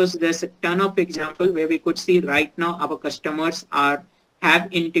examples, there's a ton of examples where we could see right now our customers have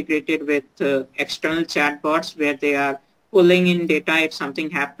integrated with external chatbots where they are pulling in data. If something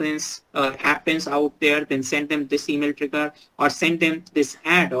happens out there, then send them this email trigger or send them this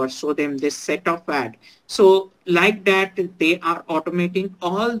ad or show them this set of ad. So like that, they are automating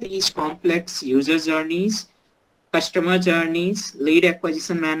all these complex user journeys, customer journeys, lead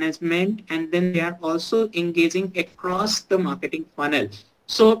acquisition management, and then they are also engaging across the marketing funnel.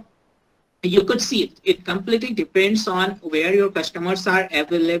 So you could see it completely depends on where your customers are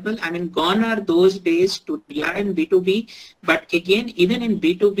available. I mean, gone are those days to we are in B2B, but again, even in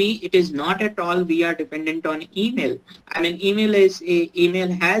B2B, it is not at all we are dependent on email. I mean,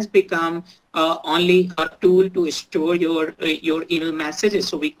 email has become only a tool to store your email messages.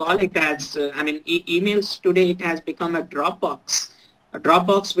 So we call it as emails today. It has become a Dropbox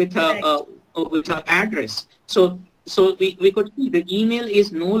with a address. So we could see the email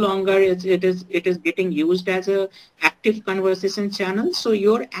is no longer it is getting used as a active conversation channel. So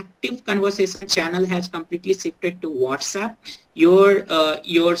your active conversation channel has completely shifted to WhatsApp.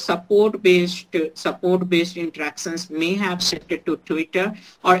 Your support based interactions may have shifted to Twitter,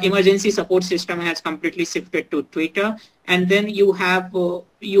 or emergency support system has completely shifted to Twitter. And then you have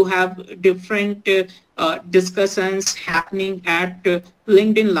different discussions happening at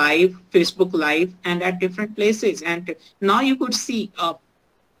LinkedIn Live, Facebook Live, and at different places. And now you could see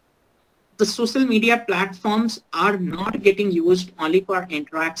the social media platforms are not getting used only for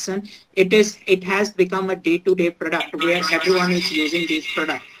interaction. It has become a day-to-day product where everyone is using these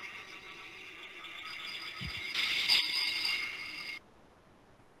products.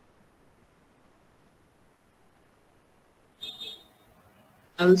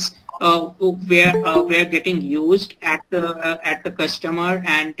 Were getting used at the customer,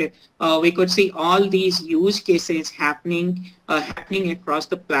 and we could see all these use cases happening across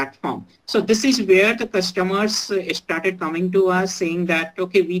the platform. So this is where the customers started coming to us saying that,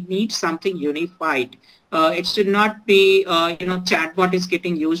 okay, we need something unified. It should not be, chatbot is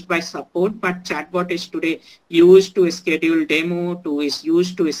getting used by support, but chatbot is today used to schedule demo, is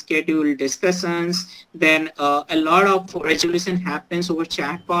used to schedule discussions. Then a lot of resolution happens over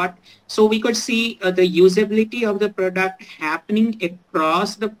chatbot. So we could see the usability of the product happening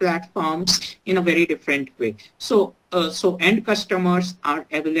across the platforms in a very different way. So end customers are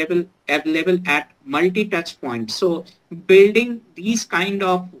available at multi-touch points. So building these kind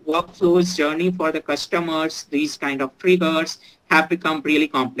of workflows journey for the customers, these kind of triggers have become really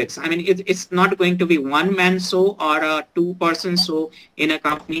complex. I mean, it's not going to be one man show or a two-person show in a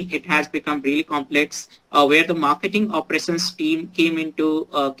company. It has become really complex, where the marketing operations team came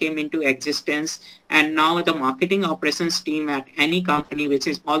into existence, and now the marketing operations team at any company, which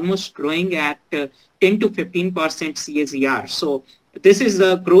is almost growing at 10 to 15% CAGR. So this is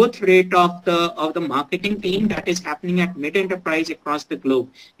the growth rate of the marketing team that is happening at mid-enterprise across the globe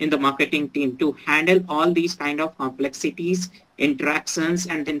in the marketing team to handle all these kind of complexities, interactions,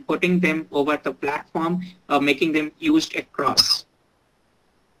 and then putting them over the platform, making them used across.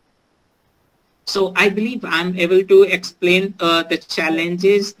 So I believe I'm able to explain the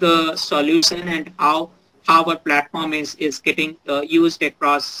challenges, the solution, and how our platform is getting used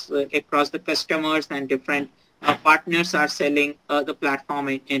across the customers, and different partners are selling the platform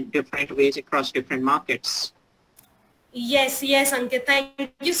in different ways across different markets. Yes, Ankit.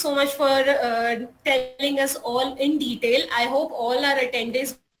 Thank you so much for telling us all in detail. I hope all our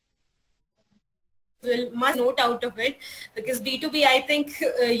attendees must note out of it, because B2B, I think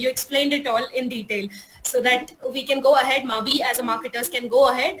you explained it all in detail, so that we can go ahead, we as a marketers can go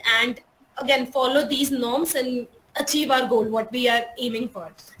ahead and again follow these norms and achieve our goal, what we are aiming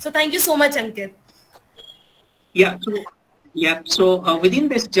for. So thank you so much, Ankit. So within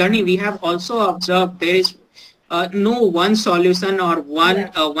this journey, we have also observed there is no one solution or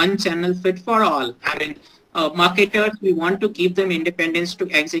one channel fit for all. I mean, marketers, we want to give them independence to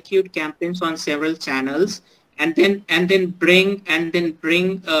execute campaigns on several channels, and then bring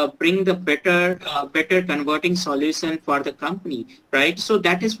the better converting solution for the company, right? So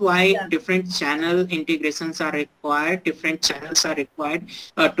that is why different channel integrations are required, different channels are required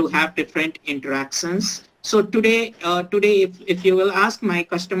to have different interactions. So today, if you will ask, my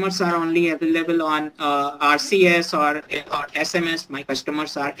customers are only available on RCS or SMS. My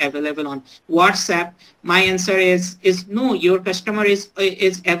customers are available on WhatsApp. My answer is no. Your customer is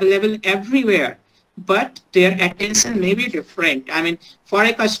available everywhere, but their attention may be different. I mean, for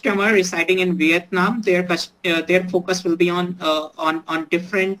a customer residing in Vietnam, their focus will be on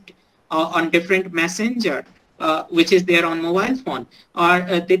different messenger. Which is there on mobile phone, or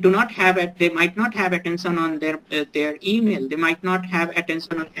they might not have attention on their email. They might not have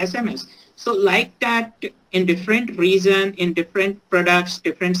attention on SMS. So like that, in different region, in different products,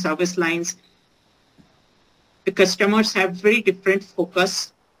 different service lines, the customers have very different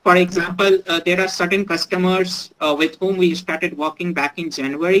focus. For example, there are certain customers with whom we started working back in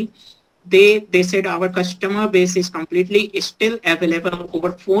January. They said our customer base is completely still available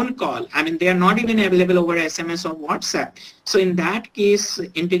over phone call. I mean, they are not even available over SMS or WhatsApp. So in that case,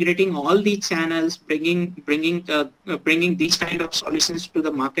 integrating all these channels, bringing these kind of solutions to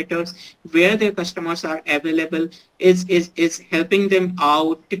the marketers where their customers are available is helping them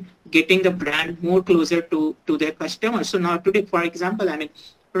out, getting the brand more closer to their customers. So now today, for example, I mean,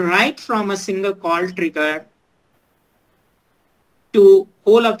 right from a single call trigger to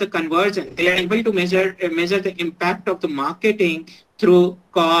whole of the conversion, they are able to measure the impact of the marketing through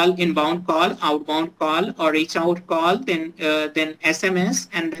call, inbound call, outbound call, or reach out call, then SMS,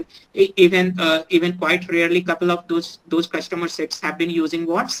 and even quite rarely, couple of those customer sets have been using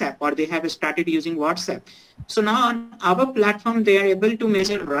WhatsApp, or they have started using WhatsApp. So now on our platform, they are able to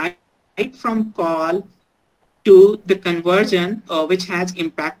measure right from call to the conversion, which has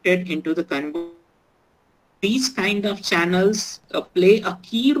impacted into the conversion. These kind of channels play a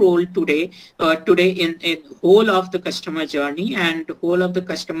key role today in whole of the customer journey, and whole of the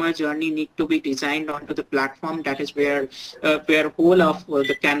customer journey need to be designed onto the platform. That is where whole of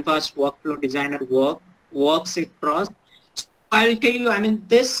the Canvas workflow designer works across. I'll tell you, I mean,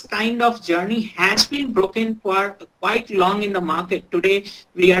 this kind of journey has been broken for quite long in the market. Today,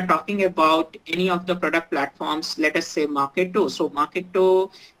 we are talking about any of the product platforms, let us say Marketo. So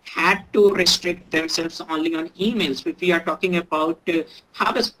Marketo had to restrict themselves only on emails. If we are talking about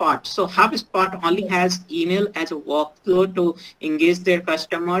HubSpot, so HubSpot only has email as a workflow to engage their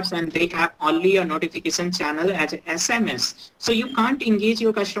customers, and they have only a notification channel as an SMS. So you can't engage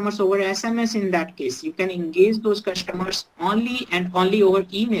your customers over SMS in that case. You can engage those customers only and only over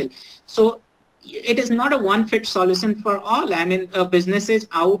email. So it is not a one fit solution for all. I mean, businesses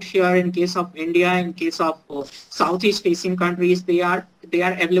out here in case of India, in case of Southeast Asian countries, they are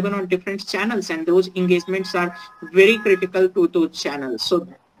available on different channels, and those engagements are very critical to those channels. So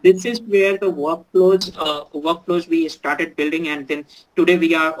this is where the workflows we started building, and then today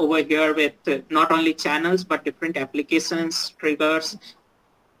we are over here with not only channels but different applications, triggers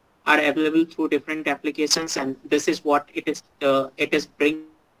are available through different applications, and this is what it is bringing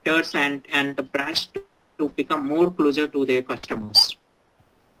marketers and the brands to become more closer to their customers.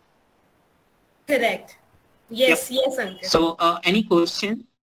 Correct. Yes, Yep. yes, Ankita. So any question?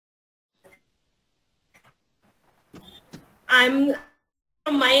 I'm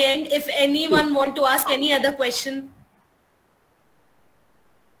from my end. If anyone want to ask any other question.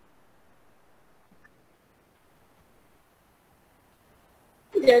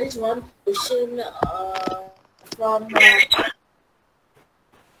 There is one question from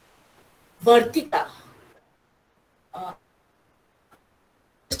Vartika.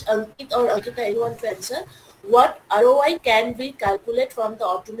 Ankit or Ankita, anyone to answer. What ROI can we calculate from the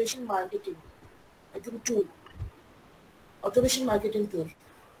automation marketing tool? Automation marketing tool.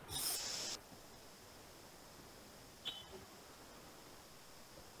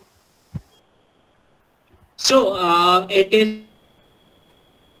 So it is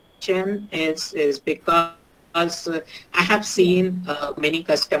because I have seen many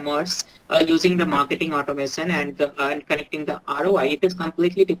customers using the marketing automation and connecting the ROI. It is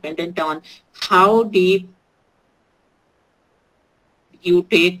completely dependent on how deep you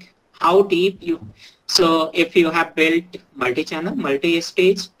take, so if you have built multi-channel,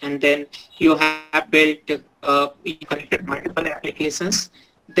 multi-stage, and then you have built you connected multiple applications,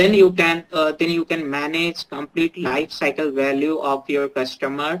 then you can manage complete life cycle value of your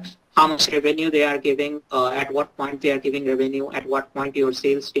customer, how much revenue they are giving, at what point they are giving revenue, at what point your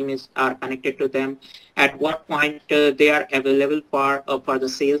sales team are connected to them, at what point they are available for the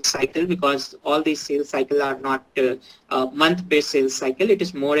sales cycle, because all these sales cycle are not month-based sales cycle. It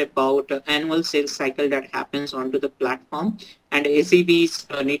is more about annual sales cycle that happens onto the platform, and ACVs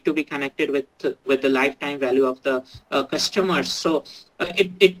need to be connected with the lifetime value of the customers. So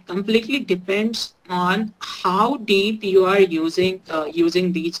it completely depends on how deep you are using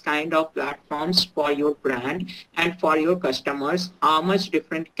these kind of platforms for your brand and for your customers, how much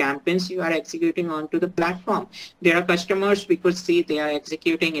different campaigns you are executing onto the platform. There are customers we could see they are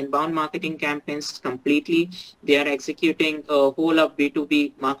executing inbound marketing campaigns completely. They are executing a whole of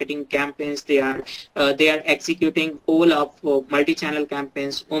B2B marketing campaigns. They are executing whole of multi-channel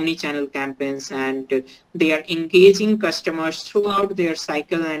campaigns, omni-channel campaigns, and they are engaging customers throughout their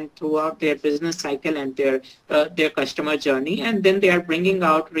cycle and throughout their business cycle and their customer journey, and then they are bringing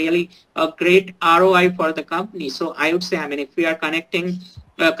out really a great ROI for the company. So I would say, I mean, if we are connecting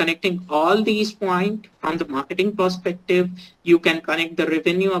all these points from the marketing perspective, you can connect the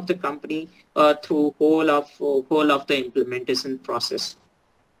revenue of the company through whole of the implementation process.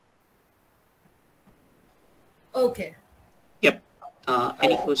 Okay. Yep.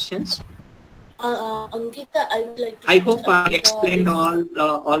 Any questions? Ankita, I would like to. I hope I explained all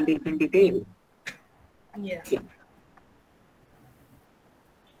these in detail. Yeah. Yeah.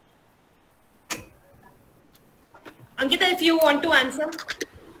 Ankita, if you want to answer.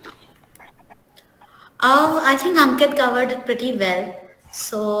 I think Ankit covered it pretty well.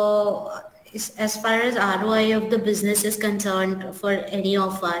 So as far as ROI of the business is concerned, for any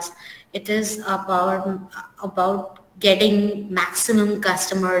of us, it is about getting maximum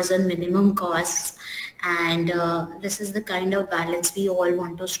customers and minimum costs. And this is the kind of balance we all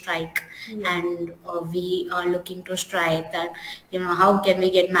want to strike. And we are looking to strike that, how can we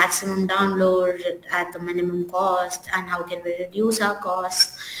get maximum download at the minimum cost, and how can we reduce our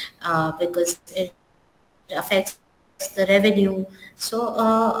costs, because it affects the revenue. So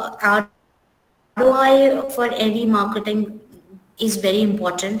our ROI for any marketing is very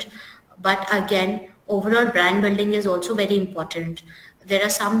important, but again, overall brand building is also very important. There are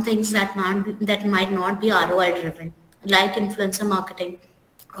some things that might not be ROI driven, like influencer marketing.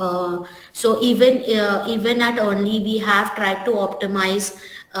 So even at Only, we have tried to optimize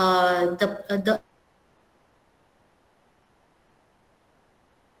the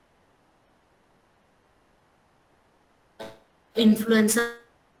influencer.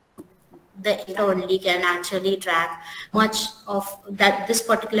 The Only can actually track much of that this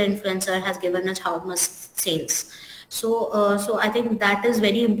particular influencer has given us how much sales. So I think that is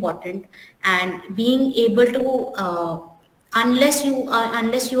very important, and being able to unless you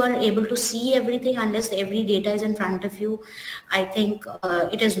are able to see everything, unless every data is in front of you, I think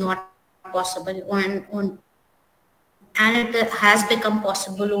it is not possible. On and it has become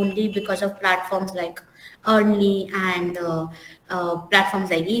possible only because of platforms like Earnly and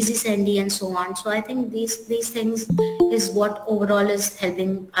platforms like Easy Sendy and so on. So I think these things is what overall is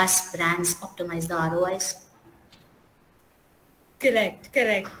helping us brands optimize the ROIs. Correct,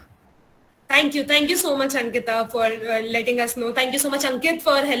 correct. Thank you so much, Ankita, for letting us know. Thank you so much, Ankit,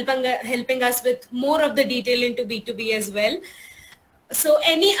 for helping us with more of the detail into B2B as well. So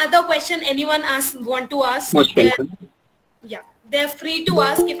any other question anyone want to ask? Most welcome. Yeah, they're free to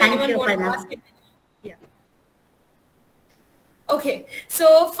ask if anyone wants to ask. Yeah. Okay,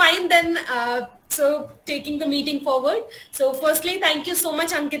 so fine then. So taking the meeting forward. So firstly, thank you so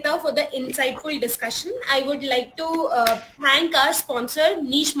much, Ankita, for the insightful discussion. I would like to thank our sponsor,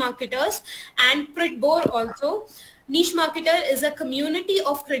 Niche Marketers, and Pritbor also. Niche Marketer is a community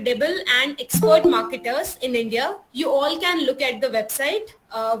of credible and expert marketers in India. You all can look at the website.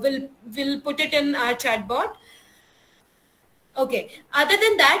 We'll put it in our chat bot. Okay. Other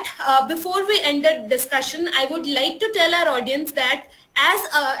than that, before we end the discussion, I would like to tell our audience that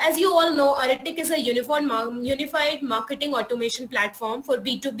as you all know, Aritic is a unified marketing automation platform for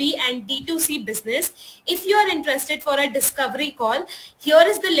B2B and D2C business. If you are interested for a discovery call, here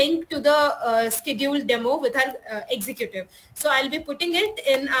is the link to the scheduled demo with our executive. So I'll be putting it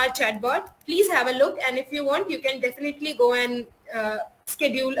in our chat bot. Please have a look, and if you want, you can definitely go and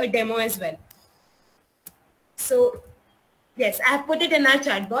schedule a demo as well. So yes, I have put it in our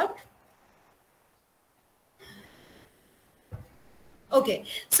chat bot. Okay,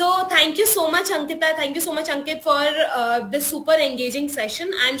 so thank you so much, Ankita. Thank you so much, Ankit, for this super engaging session.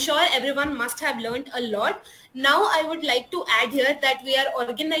 I'm sure everyone must have learned a lot. Now I would like to add here that we are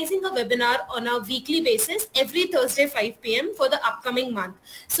organizing a webinar on a weekly basis every Thursday 5 p.m. for the upcoming month.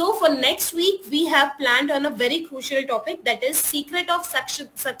 So for next week, we have planned on a very crucial topic, that is secret of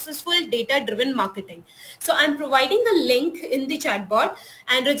successful data-driven marketing. So I'm providing the link in the chat bot,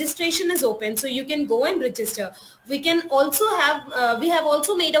 and registration is open. So you can go and register. We can also have, we have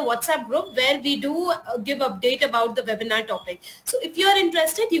also made a WhatsApp group where we do give update about the webinar topic. So if you are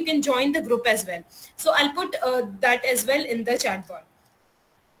interested, you can join the group as well. So I'll put that as well in the chat bot.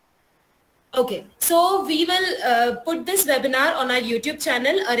 Okay, so we will put this webinar on our YouTube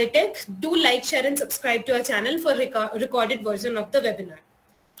channel, Aritic. Do like, share and subscribe to our channel for recorded version of the webinar.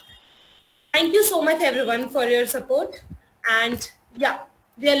 Thank you so much everyone for your support, and yeah,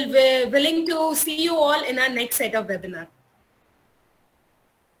 we're willing to see you all in our next set of webinar.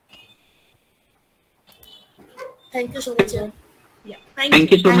 Thank you so much. Yeah.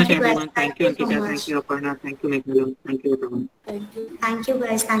 Thank you so much, everyone. Thank you, Ankita. Thank you, Aparna. Thank you, Meghalon. Thank you, everyone. Thank you. Thank you,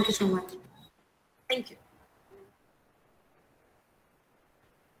 guys. Thank you so much. Thank you.